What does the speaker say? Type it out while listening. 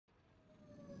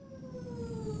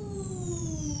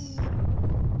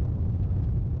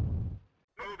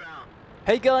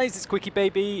Hey guys, it's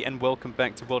QuickyBaby and welcome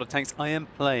back to World of Tanks. I am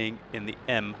playing in the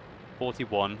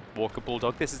M41 Walker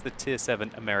Bulldog. This is the Tier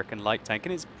 7 American light tank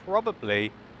and it's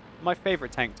probably my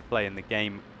favorite tank to play in the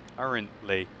game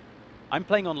currently. I'm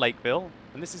playing on Lakeville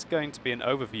and this is going to be an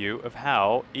overview of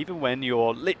how, even when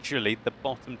you're literally the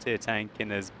bottom tier tank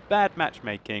in as bad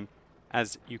matchmaking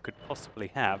as you could possibly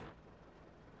have,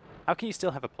 how can you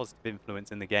still have a positive influence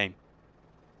in the game?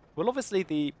 Well, obviously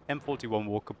the M41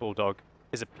 Walker Bulldog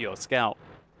is a pure scout.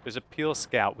 It's a pure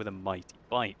scout with a mighty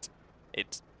bite.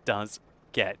 It does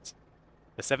get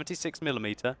a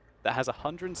 76mm that has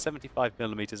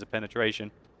 175mm of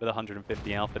penetration with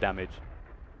 150 alpha damage.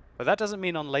 But that doesn't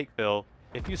mean on Lakeville,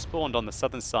 if you spawned on the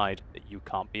southern side, that you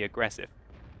can't be aggressive.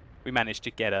 We managed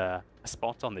to get a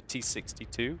spot on the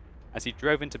T62 as he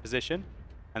drove into position,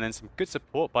 and then some good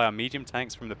support by our medium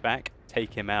tanks from the back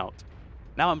take him out.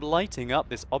 Now I'm lighting up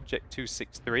this Object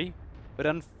 263, but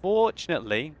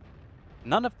unfortunately,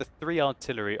 none of the 3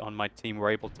 artillery on my team were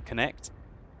able to connect.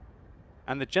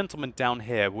 And the gentleman down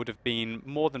here would have been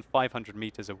more than 500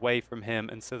 meters away from him,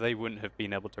 and so they wouldn't have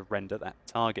been able to render that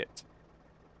target.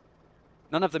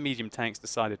 None of the medium tanks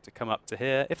decided to come up to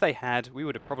here. If they had, we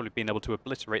would have probably been able to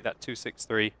obliterate that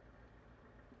 263.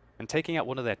 And taking out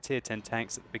one of their tier 10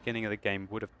 tanks at the beginning of the game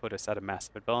would have put us at a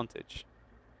massive advantage.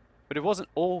 But it wasn't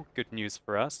all good news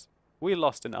for us. We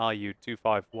lost an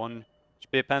RU-251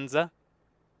 Speerpanzer,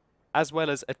 as well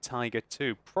as a Tiger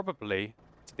II, probably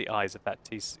to the eyes of that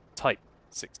Type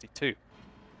 62.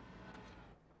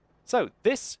 So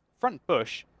this front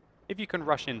bush, if you can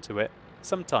rush into it,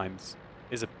 sometimes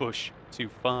is a bush too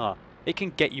far. It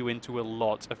can get you into a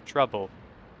lot of trouble,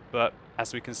 but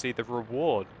as we can see, the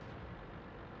reward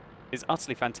is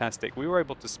utterly fantastic. We were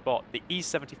able to spot the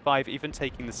E75 even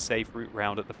taking the safe route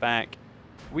round at the back.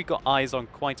 We got eyes on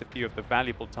quite a few of the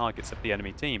valuable targets of the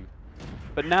enemy team.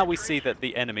 But now we see that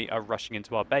the enemy are rushing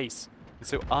into our base, and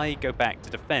so I go back to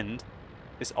defend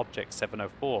this Object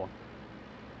 704.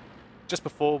 Just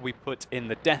before we put in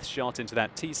the death shot into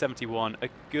that T71, a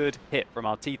good hit from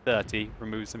our T30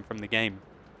 removes him from the game.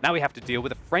 Now we have to deal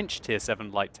with a French Tier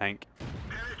 7 light tank.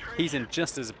 He's in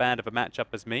just as bad of a matchup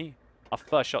as me. Our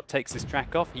first shot takes his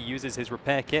track off, he uses his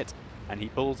repair kit, and he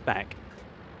pulls back.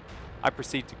 I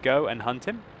proceed to go and hunt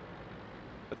him,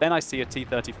 but then I see a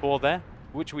T34 there,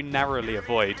 which we narrowly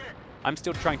avoid. I'm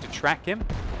still trying to track him,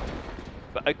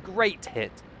 but a great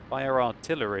hit by our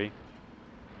artillery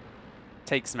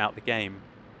takes him out the game.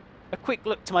 A quick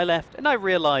look to my left, and I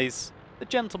realize the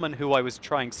gentleman who I was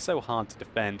trying so hard to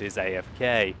defend is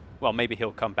AFK. Well, maybe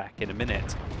he'll come back in a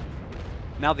minute.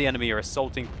 Now the enemy are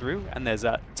assaulting through, and there's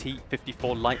a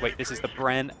T-54 lightweight. This is the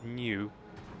brand new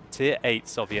Tier 8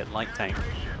 Soviet light tank.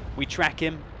 We track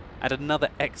him, and another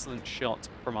excellent shot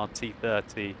from our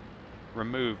T-30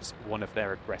 removes one of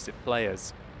their aggressive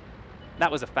players.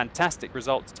 That was a fantastic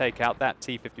result to take out that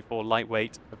T-54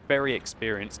 lightweight, a very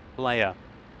experienced player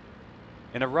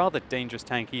in a rather dangerous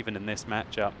tank even in this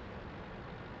matchup.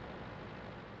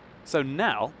 So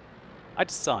now I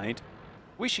decide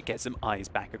we should get some eyes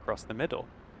back across the middle.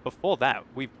 Before that,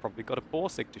 we've probably got a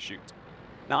Borsig to shoot.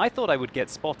 Now I thought I would get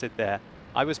spotted there.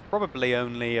 I was probably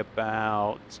only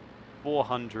about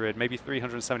 400, maybe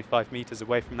 375 meters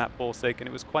away from that Borsig, and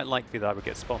it was quite likely that I would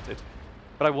get spotted.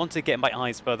 But I want to get my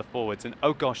eyes further forwards, and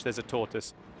oh gosh, there's a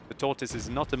tortoise. The tortoise is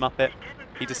not a muppet.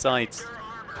 He decides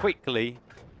quickly,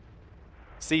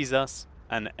 sees us,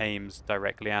 and aims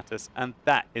directly at us. And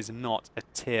that is not a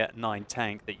Tier 9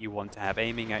 tank that you want to have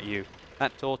aiming at you.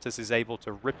 That tortoise is able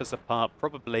to rip us apart.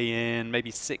 Probably in maybe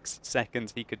 6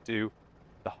 seconds, he could do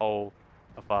the whole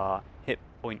of our hit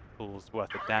point pool's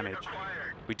worth of damage.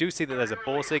 We do see that there's a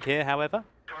Borsig here, however,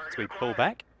 so we pull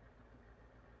back.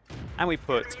 And we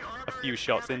put a few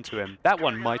shots into him. That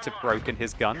one might have broken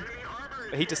his gun,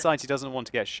 but he decides he doesn't want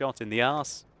to get shot in the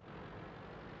arse.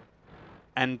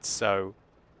 And so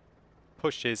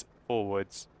pushes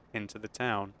forwards into the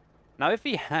town. Now if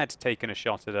he had taken a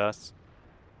shot at us,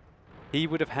 he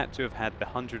would have had to have had the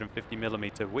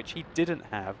 150mm, which he didn't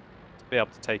have, to be able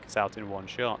to take us out in one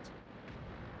shot.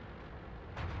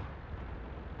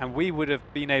 And we would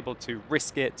have been able to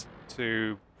risk it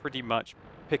to pretty much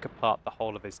pick apart the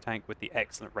whole of his tank with the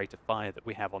excellent rate of fire that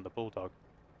we have on the Bulldog.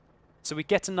 So we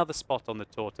get another spot on the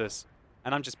tortoise,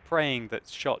 and I'm just praying that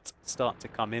shots start to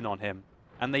come in on him.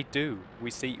 And they do.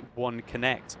 We see one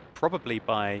connect, probably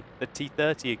by the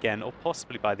T-30 again, or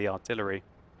possibly by the artillery.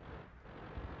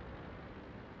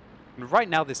 And right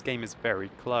now this game is very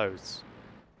close.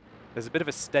 There's a bit of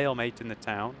a stalemate in the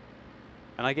town.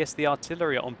 And I guess the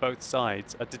artillery on both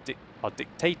sides are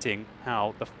dictating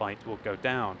how the fight will go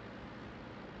down.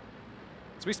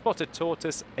 So we spot a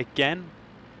tortoise again,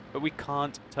 but we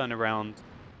can't turn around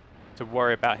to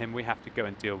worry about him. We have to go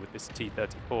and deal with this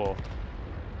T-34.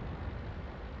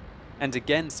 And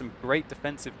again, some great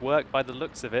defensive work by the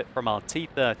looks of it from our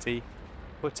T-30.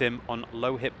 Put him on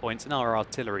low hit points and our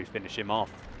artillery finish him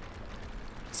off.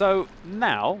 So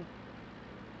now,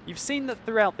 you've seen that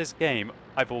throughout this game,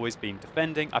 I've always been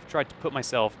defending. I've tried to put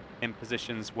myself in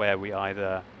positions where we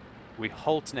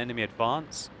halt an enemy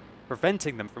advance,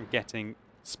 preventing them from getting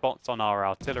spots on our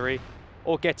artillery,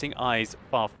 or getting eyes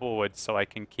far forward so I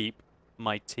can keep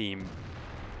my team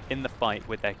in the fight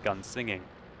with their guns singing.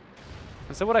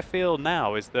 And so what I feel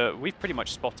now is that we've pretty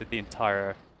much spotted the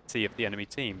entirety of the enemy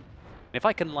team. And if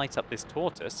I can light up this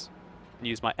tortoise and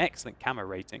use my excellent camo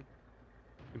rating,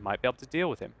 we might be able to deal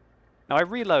with him. Now I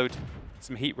reload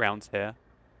some heat rounds here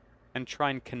and try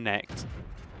and connect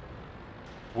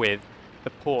with the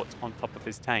port on top of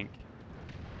his tank.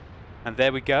 And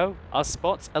there we go. Our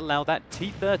spots allow that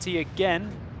T-30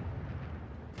 again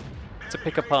to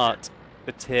pick apart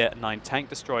the Tier 9 tank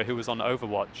destroyer who was on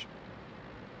Overwatch.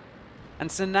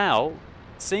 And so now,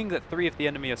 seeing that 3 of the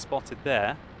enemy are spotted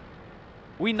there,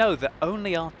 we know that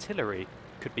only artillery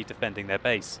could be defending their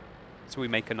base. So we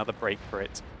make another break for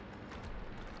it.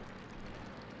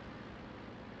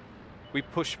 We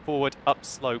push forward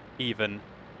upslope even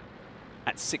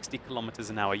at 60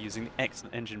 kilometers an hour using the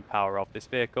excellent engine power of this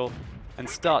vehicle and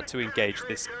start to engage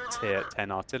this Tier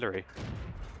 10 artillery.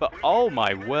 But oh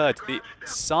my word, the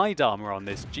side armor on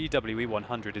this GWE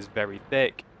 100 is very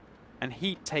thick, and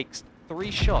he takes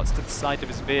 3 shots to the side of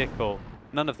his vehicle,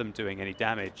 none of them doing any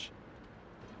damage.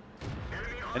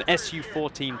 An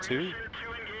Su-14-2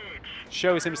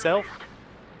 shows himself,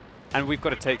 and we've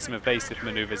got to take some evasive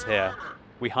maneuvers here.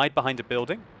 We hide behind a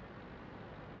building.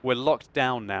 We're locked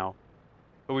down now,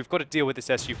 but we've got to deal with this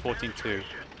Su-14-2.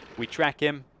 We track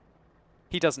him.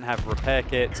 He doesn't have a repair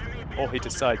kit, or he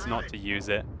decides not to use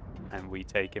it, and we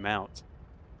take him out.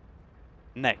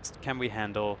 Next, can we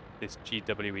handle this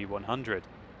GWE 100?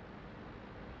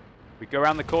 We go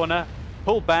around the corner,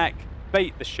 pull back,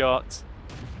 bait the shot,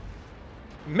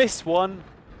 miss one,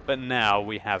 but now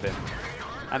we have him.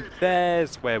 And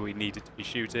there's where we needed to be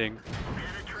shooting.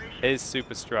 His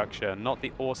superstructure, not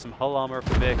the awesome hull armor of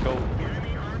the vehicle,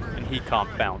 and he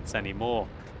can't bounce anymore.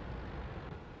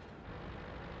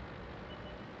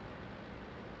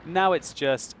 Now it's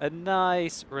just a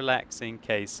nice, relaxing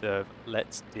case of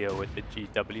let's deal with the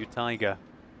GW Tiger.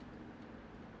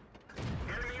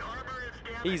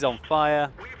 He's on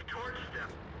fire.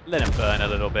 Let him burn a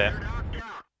little bit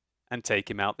and take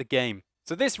him out the game.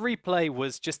 So this replay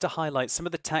was just to highlight some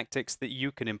of the tactics that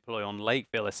you can employ on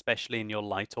Lakeville, especially in your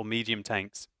light or medium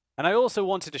tanks. And I also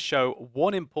wanted to show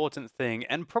one important thing,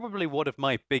 and probably one of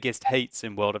my biggest hates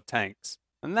in World of Tanks.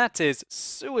 And that is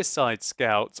suicide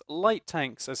scouts. Light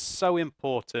tanks are so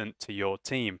important to your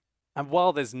team. And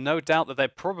while there's no doubt that they're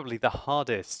probably the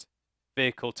hardest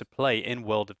vehicle to play in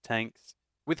World of Tanks,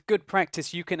 with good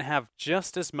practice you can have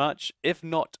just as much, if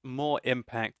not more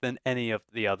impact than any of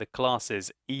the other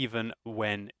classes, even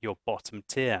when you're bottom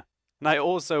tier. And I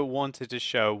also wanted to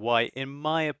show why, in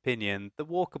my opinion, the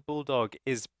Walker Bulldog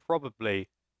is probably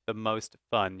the most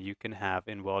fun you can have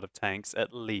in World of Tanks,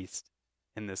 at least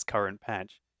in this current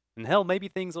patch. And hell, maybe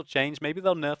things will change. Maybe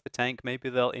they'll nerf the tank. Maybe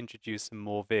they'll introduce some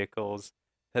more vehicles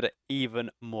that are even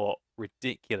more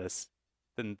ridiculous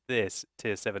than this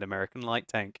Tier 7 American light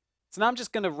tank. So now I'm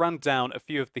just going to run down a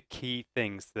few of the key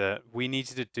things that we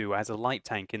needed to do as a light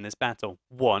tank in this battle.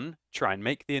 1, try and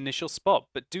make the initial spot,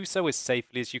 but do so as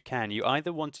safely as you can. You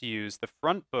either want to use the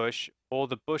front bush or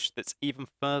the bush that's even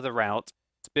further out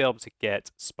to be able to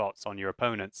get spots on your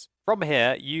opponents. From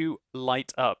here, you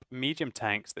light up medium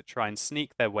tanks that try and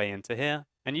sneak their way into here.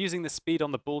 And using the speed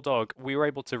on the Bulldog, we were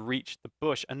able to reach the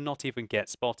bush and not even get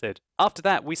spotted. After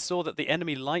that, we saw that the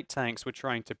enemy light tanks were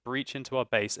trying to breach into our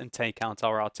base and take out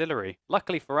our artillery.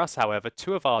 Luckily for us, however,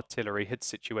 2 of our artillery had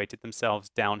situated themselves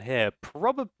down here,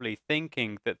 probably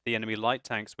thinking that the enemy light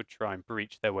tanks would try and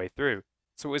breach their way through.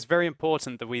 So it was very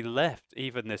important that we left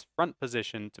even this front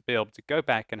position to be able to go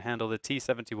back and handle the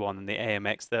T-71 and the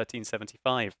AMX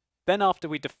 1375. Then after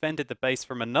we defended the base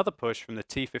from another push from the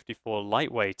T-54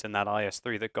 lightweight and that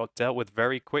IS-3 that got dealt with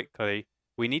very quickly,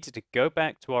 we needed to go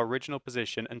back to our original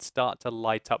position and start to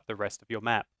light up the rest of your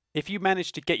map. If you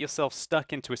manage to get yourself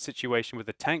stuck into a situation with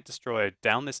a tank destroyer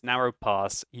down this narrow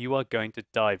pass, you are going to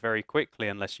die very quickly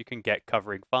unless you can get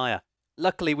covering fire.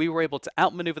 Luckily, we were able to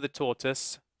outmaneuver the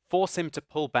Tortoise, force him to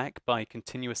pull back by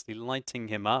continuously lighting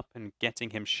him up and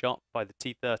getting him shot by the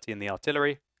T-30 and the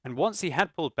artillery. And once he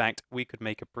had pulled back, we could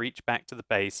make a breach back to the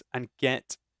base and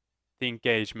get the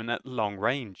engagement at long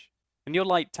range. In your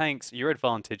light tanks, your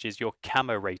advantage is your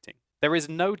camo rating. There is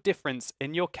no difference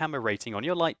in your camo rating on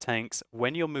your light tanks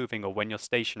when you're moving or when you're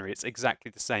stationary. It's exactly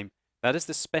the same. That is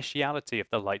the speciality of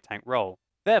the light tank role.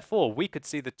 Therefore, we could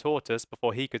see the tortoise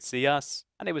before he could see us,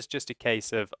 and it was just a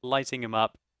case of lighting him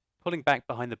up, pulling back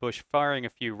behind the bush, firing a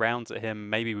few rounds at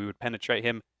him, maybe we would penetrate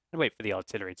him, and wait for the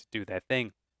artillery to do their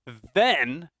thing.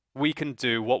 Then we can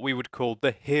do what we would call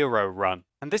the hero run.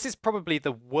 And this is probably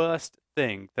the worst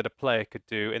thing that a player could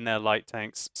do in their light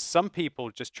tanks. Some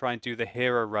people just try and do the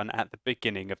hero run at the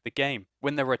beginning of the game,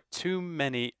 when there are too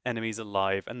many enemies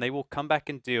alive, and they will come back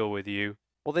and deal with you,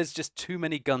 or there's just too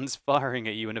many guns firing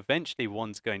at you, and eventually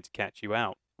one's going to catch you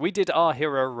out. We did our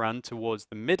hero run towards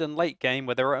the mid and late game,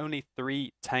 where there are only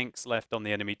 3 tanks left on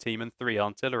the enemy team and 3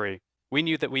 artillery. We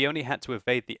knew that we only had to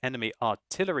evade the enemy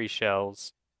artillery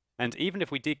shells, and even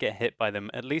if we did get hit by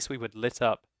them, at least we would lit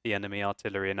up the enemy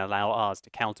artillery and allow ours to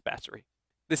counter battery.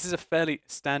 This is a fairly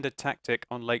standard tactic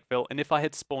on Lakeville, and if I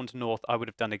had spawned north, I would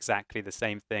have done exactly the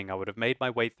same thing. I would have made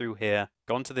my way through here,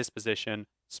 gone to this position,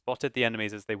 spotted the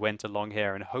enemies as they went along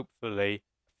here, and hopefully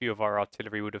a few of our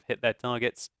artillery would have hit their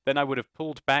targets. Then I would have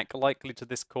pulled back likely to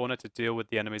this corner to deal with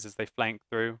the enemies as they flanked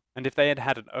through. And if they had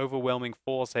had an overwhelming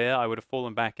force here, I would have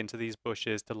fallen back into these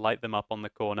bushes to light them up on the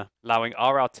corner, allowing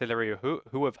our artillery,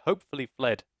 who have hopefully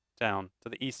fled down to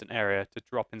the eastern area, to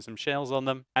drop in some shells on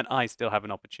them, and I still have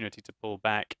an opportunity to pull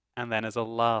back, and then as a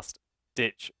last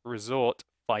ditch resort,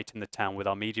 fight in the town with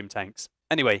our medium tanks.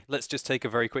 Anyway, let's just take a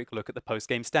very quick look at the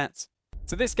post-game stats.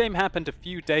 So this game happened a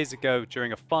few days ago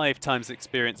during a 5 times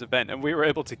experience event, and we were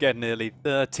able to get nearly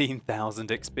 13,000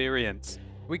 experience.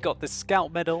 We got the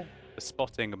Scout Medal for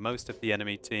spotting most of the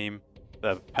enemy team,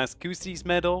 the Pascusis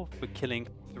Medal for killing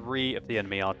 3 of the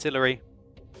enemy artillery,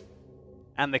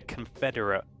 and the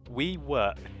Confederate. We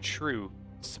were a true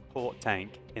support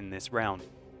tank in this round.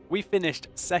 We finished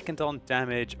second on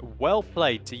damage. Well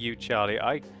played to you, Charlie.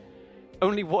 I,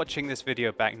 only watching this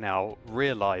video back now,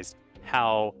 realized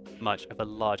how much of a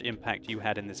large impact you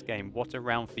had in this game. What a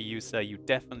round for you, sir. You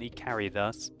definitely carried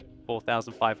us.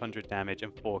 4,500 damage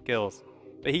and 4 kills.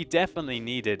 But he definitely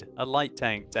needed a light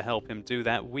tank to help him do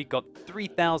that. We got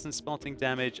 3,000 spotting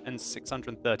damage and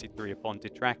 633 upon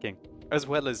detracking, as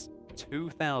well as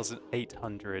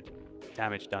 2,800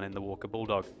 damage done in the Walker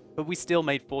Bulldog. But we still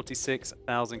made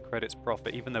 46,000 credits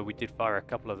profit, even though we did fire a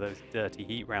couple of those dirty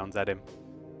heat rounds at him.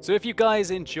 So if you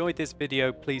guys enjoyed this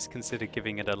video, please consider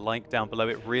giving it a like down below.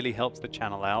 It really helps the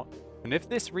channel out. And if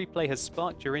this replay has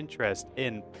sparked your interest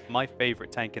in my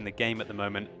favorite tank in the game at the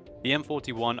moment, the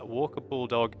M41 Walker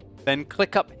Bulldog, then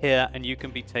click up here and you can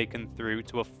be taken through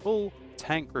to a full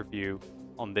tank review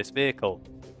on this vehicle,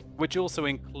 which also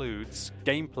includes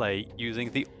gameplay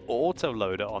using the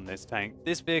autoloader on this tank.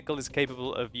 This vehicle is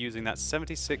capable of using that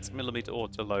 76mm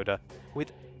autoloader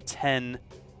with 10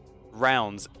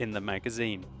 rounds in the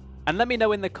magazine. And let me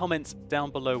know in the comments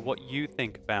down below what you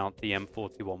think about the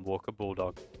M41 Walker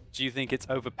Bulldog. Do you think it's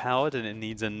overpowered and it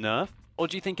needs a nerf? Or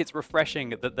do you think it's refreshing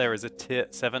that there is a tier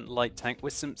 7 light tank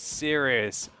with some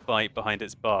serious bite behind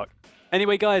its bark?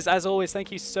 Anyway guys, as always,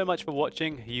 thank you so much for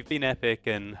watching. You've been epic,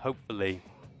 and hopefully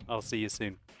I'll see you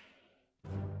soon.